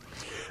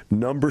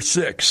 Number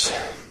 6,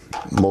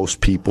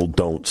 most people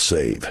don't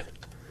save.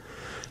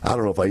 I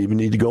don't know if I even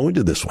need to go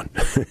into this one.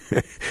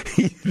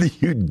 Either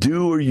you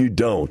do or you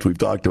don't. We've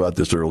talked about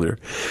this earlier.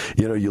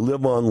 You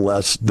live on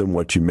less than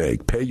what you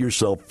make. Pay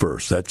yourself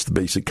first. That's the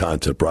basic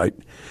concept, right?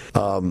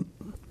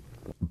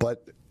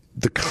 But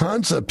the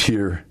concept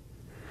here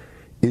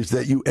is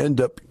that you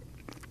end up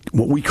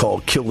what we call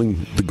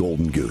killing the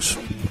golden goose.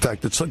 In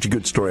fact, it's such a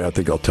good story, I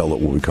think I'll tell it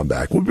when we come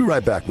back. We'll be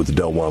right back with the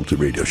Del Walmsley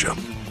Radio Show.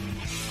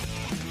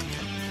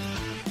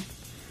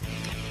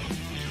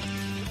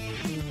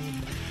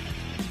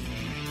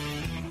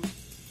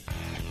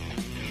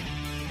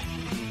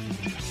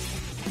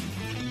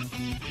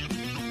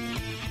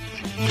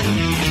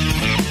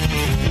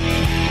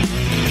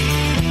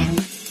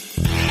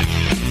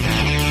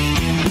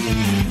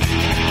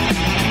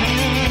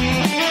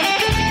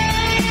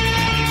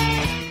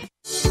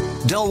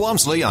 Del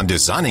Walmsley on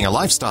designing a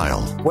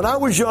lifestyle. When I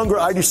was younger,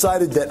 I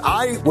decided that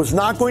I was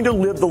not going to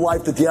live the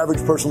life that the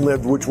average person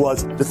lived, which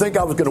was to think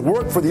I was going to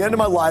work for the end of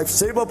my life,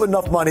 save up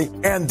enough money,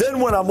 and then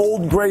when I'm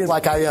old and gray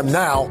like I am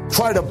now,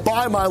 try to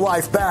buy my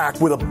life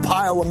back with a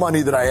pile of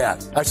money that I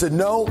had. I said,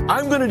 no,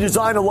 I'm going to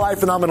design a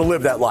life and I'm going to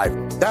live that life.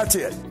 That's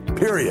it.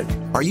 Period.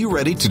 Are you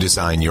ready to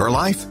design your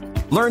life?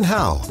 Learn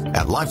how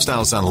at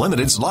Lifestyles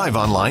Unlimited's live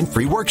online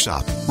free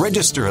workshop.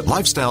 Register at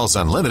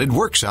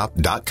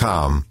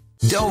lifestylesunlimitedworkshop.com.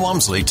 Del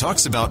Walmsley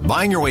talks about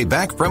buying your way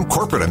back from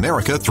corporate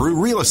America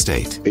through real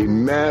estate. A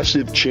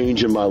massive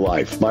change in my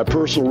life. My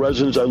personal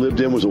residence I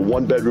lived in was a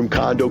one-bedroom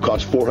condo,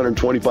 cost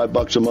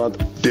 $425 a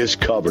month. This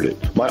covered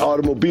it. My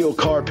automobile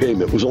car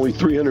payment was only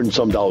 $300 and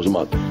some a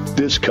month.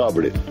 This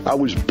covered it. I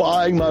was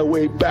buying my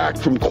way back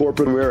from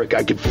corporate America.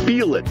 I could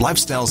feel it.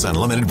 Lifestyles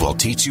Unlimited will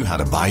teach you how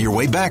to buy your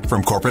way back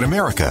from corporate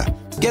America.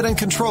 Get in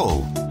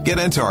control. Get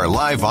into our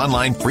live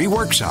online free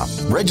workshop.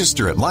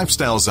 Register at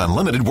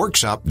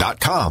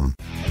lifestylesunlimitedworkshop.com.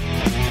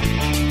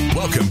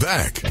 Welcome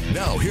back.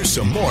 Now here's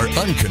some more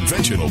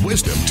unconventional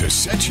wisdom to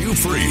set you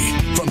free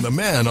from the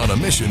man on a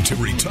mission to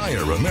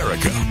retire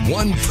America,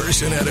 one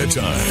person at a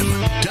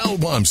time, Del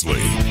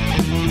Walmsley.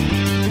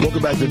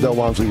 Welcome back to the Del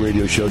Walmsley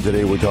Radio Show.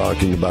 Today we're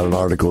talking about an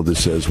article that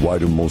says, why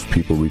do most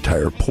people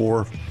retire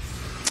poor?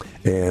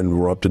 And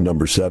we're up to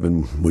number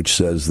 7, which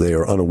says they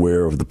are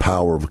unaware of the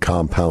power of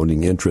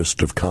compounding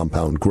interest, of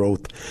compound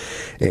growth.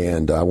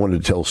 And I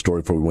wanted to tell a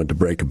story before we went to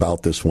break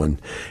about this one.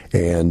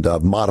 And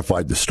I've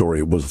modified the story.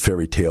 It was a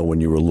fairy tale when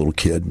you were a little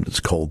kid.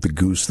 It's called The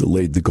Goose That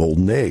Laid the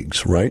Golden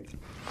Eggs, right?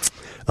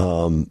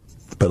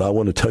 But I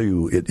want to tell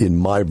you it in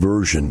my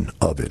version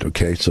of it,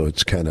 okay? So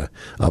it's kind of,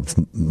 I've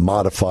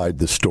modified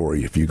the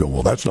story. If you go,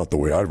 well, that's not the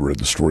way I read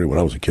the story when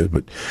I was a kid.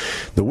 But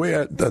the way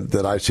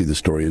that I see the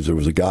story is there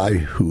was a guy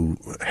who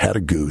had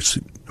a goose.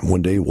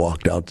 One day he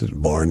walked out to the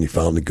barn and he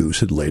found the goose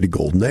had laid a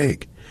golden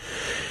egg.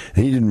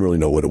 And he didn't really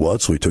know what it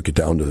was, so he took it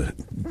down to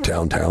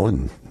downtown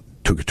and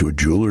took it to a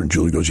jeweler, and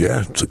jeweler goes,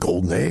 yeah, it's a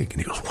golden egg. And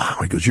he goes, wow.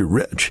 He goes, you're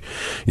rich.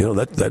 You know,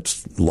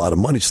 that's a lot of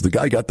money. So the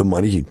guy got the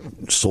money. He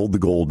sold the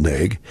golden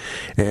egg,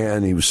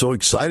 and he was so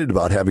excited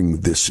about having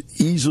this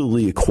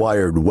easily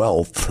acquired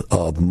wealth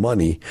of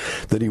money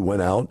that he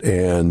went out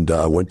and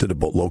went to the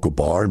local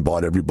bar and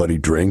bought everybody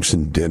drinks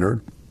and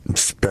dinner and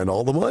spent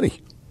all the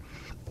money.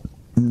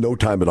 No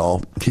time at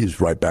all, he's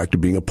right back to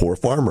being a poor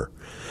farmer.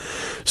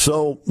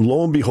 So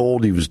lo and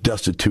behold, he was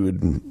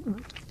destitute,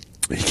 and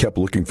he kept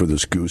looking for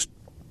this goose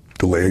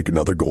to lay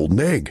another golden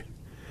egg.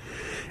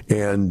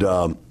 And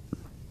the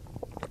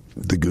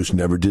goose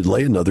never did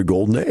lay another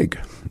golden egg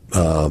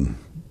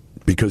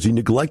because he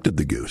neglected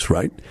the goose,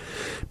 right?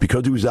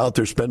 Because he was out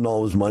there spending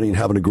all his money and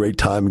having a great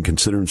time and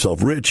considering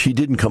himself rich, he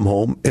didn't come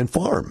home and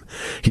farm.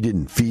 He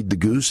didn't feed the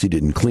goose. He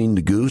didn't clean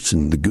the goose.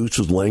 And the goose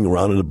was laying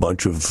around in a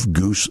bunch of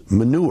goose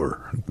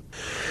manure.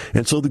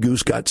 And so the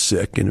goose got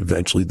sick, and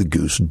eventually the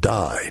goose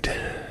died.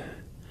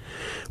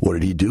 What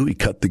did he do? He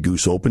cut the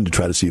goose open to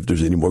try to see if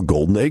there's any more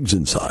golden eggs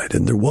inside.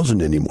 And there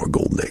wasn't any more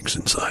golden eggs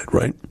inside,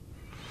 right?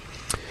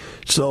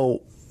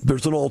 So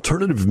there's an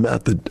alternative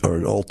method or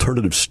an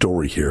alternative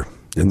story here.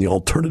 And the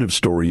alternative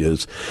story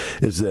is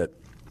that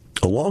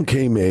along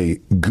came a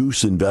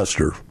goose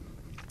investor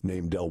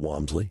named Del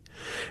Walmsley.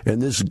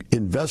 And this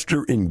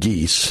investor in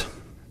geese,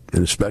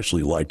 and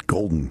especially like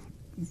golden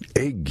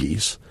egg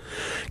geese,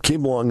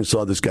 came along and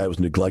saw this guy was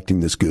neglecting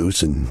this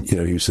goose, and he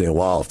was saying,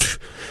 wow,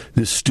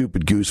 this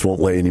stupid goose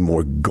won't lay any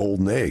more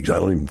golden eggs. I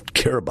don't even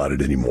care about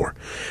it anymore.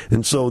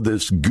 And so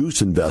this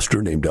goose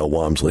investor named Del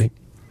Walmsley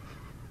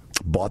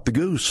bought the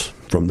goose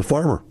from the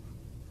farmer.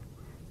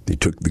 He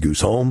took the goose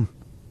home.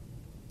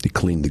 He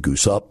cleaned the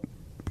goose up,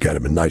 got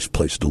him a nice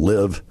place to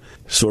live,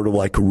 sort of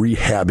like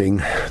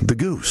rehabbing the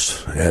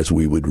goose, as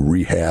we would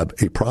rehab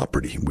a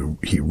property.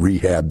 He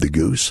rehabbed the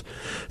goose,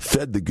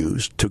 fed the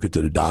goose, took it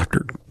to the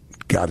doctor,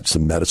 got it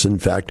some medicine, in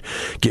fact,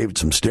 gave it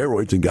some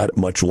steroids and got it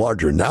much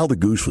larger. Now the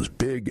goose was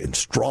big and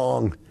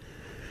strong,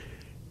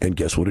 and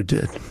guess what it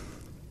did?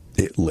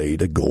 It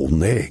laid a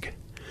golden egg.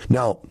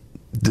 Now,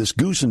 this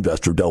goose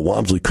investor, Del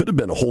Walmsley, could have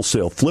been a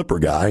wholesale flipper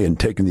guy and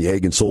taken the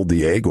egg and sold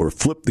the egg, or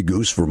flipped the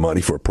goose for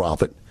money for a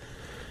profit.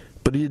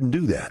 But he didn't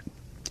do that.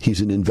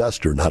 He's an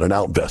investor, not an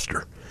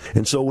outvestor.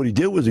 And so what he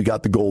did was he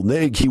got the golden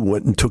egg. He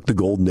went and took the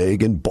golden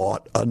egg and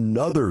bought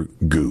another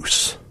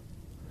goose.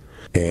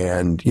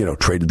 And,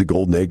 traded the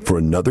golden egg for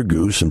another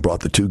goose and brought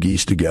the two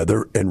geese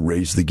together and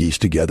raised the geese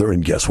together.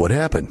 And guess what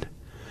happened?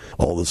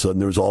 All of a sudden,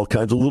 there was all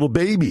kinds of little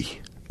baby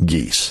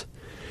geese.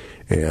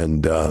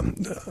 And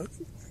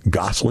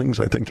goslings,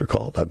 I think they're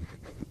called.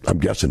 I'm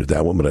guessing at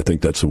that one, but I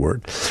think that's the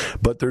word.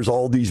 But there's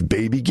all these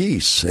baby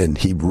geese, and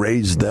he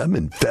raised them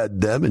and fed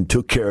them and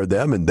took care of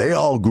them, and they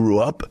all grew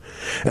up.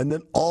 And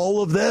then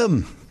all of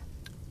them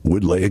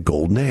would lay a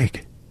golden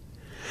egg.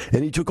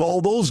 And he took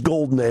all those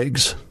golden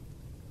eggs,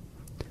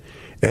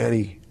 and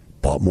he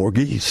bought more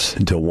geese,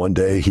 until one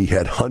day he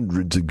had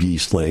hundreds of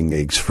geese laying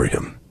eggs for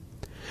him.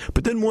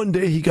 But then one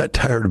day he got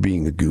tired of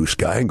being a goose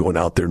guy and going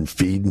out there and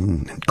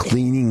feeding and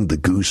cleaning the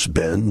goose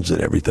bends and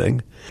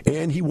everything.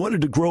 And he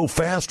wanted to grow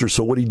faster.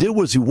 So what he did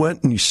was he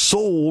went and he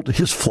sold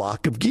his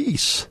flock of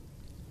geese.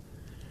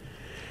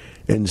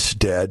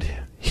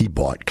 Instead, he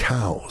bought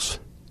cows.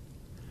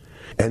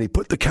 And he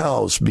put the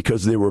cows,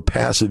 because they were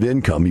passive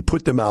income, he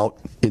put them out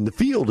in the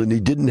field, and he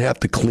didn't have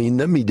to clean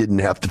them. He didn't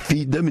have to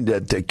feed them. He didn't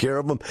have to take care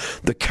of them.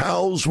 The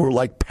cows were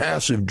like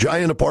passive,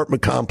 giant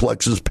apartment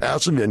complexes,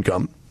 passive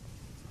income.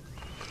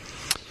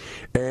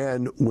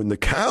 And when the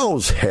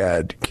cows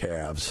had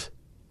calves,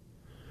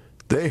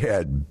 they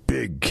had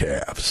big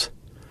calves.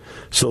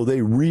 So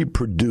they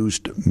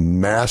reproduced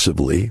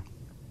massively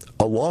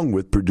along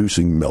with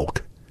producing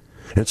milk.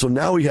 And so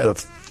now we had a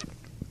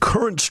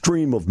current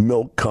stream of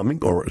milk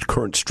coming, or a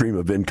current stream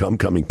of income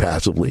coming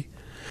passively.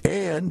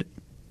 And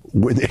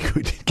when they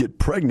could get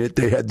pregnant,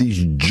 they had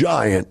these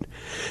giant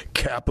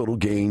capital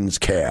gains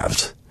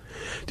calves.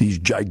 These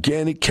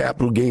gigantic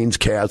capital gains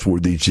calves were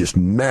these just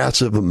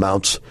massive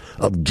amounts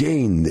of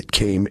gain that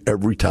came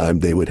every time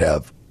they would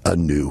have a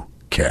new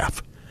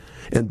calf.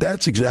 And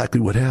that's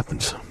exactly what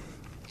happens.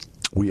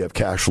 We have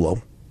cash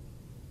flow.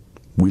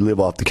 We live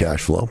off the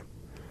cash flow.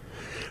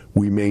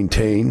 We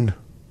maintain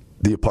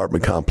the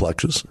apartment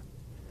complexes.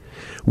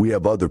 We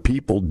have other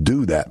people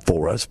do that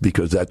for us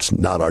because that's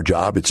not our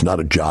job. It's not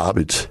a job.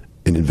 It's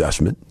an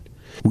investment.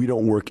 We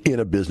don't work in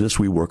a business.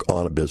 We work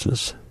on a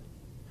business.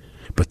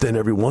 But then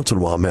every once in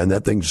a while, man,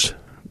 that thing's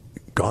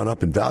gone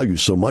up in value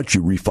so much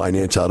you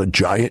refinance out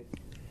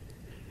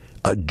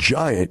a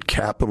giant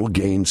capital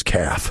gains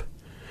calf.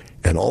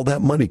 And all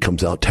that money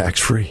comes out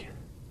tax-free.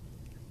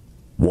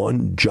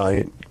 One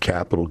giant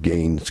capital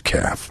gains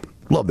calf.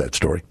 Love that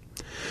story.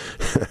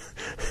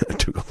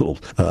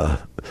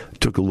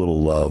 Took a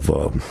little of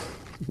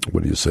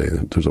what do you say?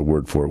 There's a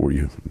word for it where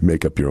you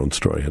make up your own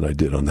story, and I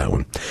did on that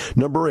one.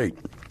 Number 8,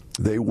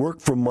 they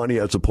work for money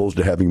as opposed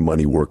to having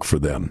money work for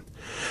them.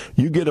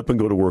 You get up and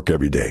go to work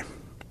every day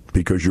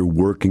because you're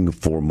working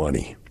for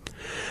money.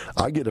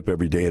 I get up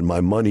every day and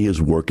my money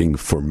is working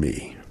for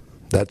me.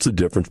 That's the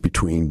difference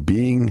between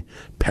being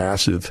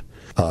passive,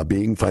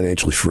 being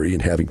financially free,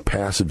 and having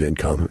passive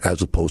income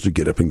as opposed to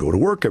get up and go to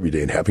work every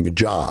day and having a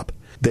job.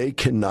 They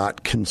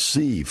cannot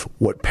conceive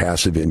what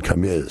passive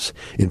income is.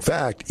 In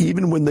fact,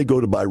 even when they go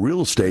to buy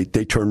real estate,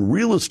 they turn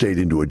real estate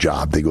into a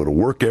job. They go to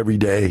work every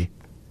day,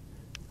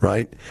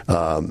 right?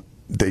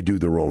 They do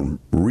their own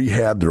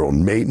rehab, their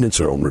own maintenance,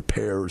 their own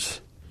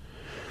repairs.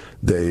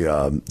 They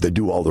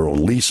do all their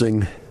own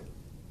leasing,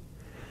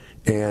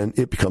 and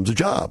it becomes a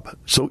job.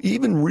 So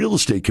even real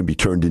estate can be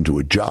turned into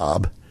a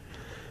job,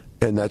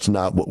 and that's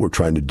not what we're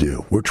trying to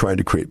do. We're trying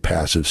to create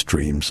passive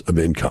streams of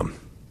income.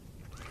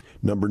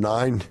 Number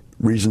 9,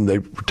 reason they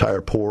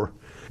retire poor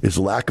is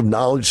lack of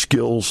knowledge,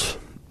 skills,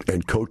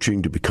 and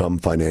coaching to become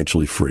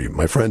financially free.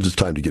 My friends, it's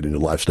time to get into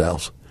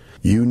lifestyles.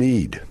 You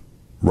need,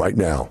 right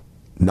now,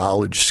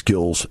 knowledge,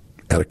 skills,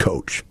 and a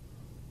coach.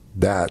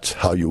 That's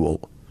how you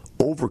will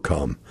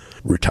overcome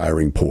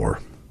retiring poor.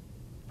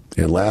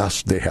 And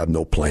last, they have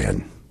no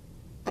plan.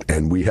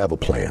 And we have a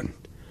plan.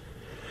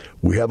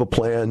 We have a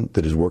plan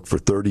that has worked for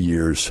 30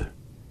 years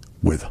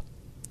with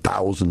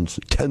thousands,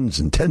 tens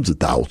and tens of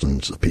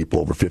thousands of people,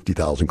 over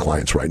 50,000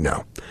 clients right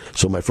now.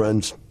 So my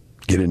friends,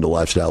 get into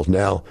lifestyles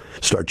now.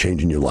 Start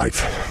changing your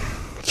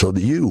life so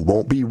that you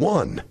won't be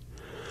one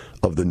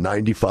of the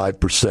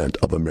 95%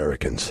 of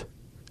Americans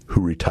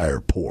who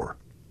retire poor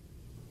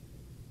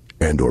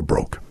and or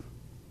broke.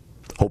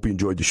 Hope you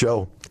enjoyed the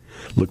show.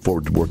 Look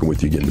forward to working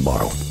with you again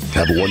tomorrow.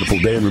 Have a wonderful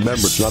day, and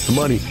remember, it's not the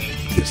money,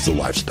 it's the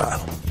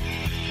lifestyle.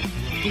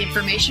 The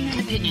information and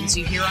opinions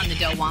you hear on the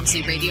Del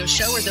Walmsley radio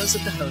show are those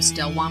of the host,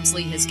 Del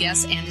Walmsley, his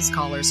guests, and his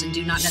callers, and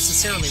do not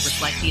necessarily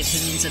reflect the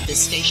opinions of this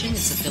station,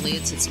 its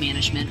affiliates, its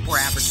management, or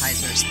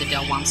advertisers. The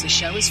Del Walmsley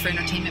show is for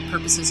entertainment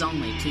purposes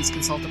only. Please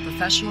consult a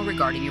professional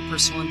regarding your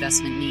personal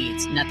investment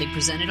needs. Nothing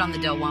presented on the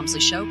Del Walmsley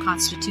show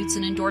constitutes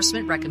an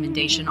endorsement,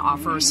 recommendation,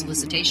 offer, or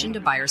solicitation to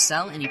buy or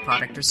sell any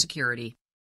product or security.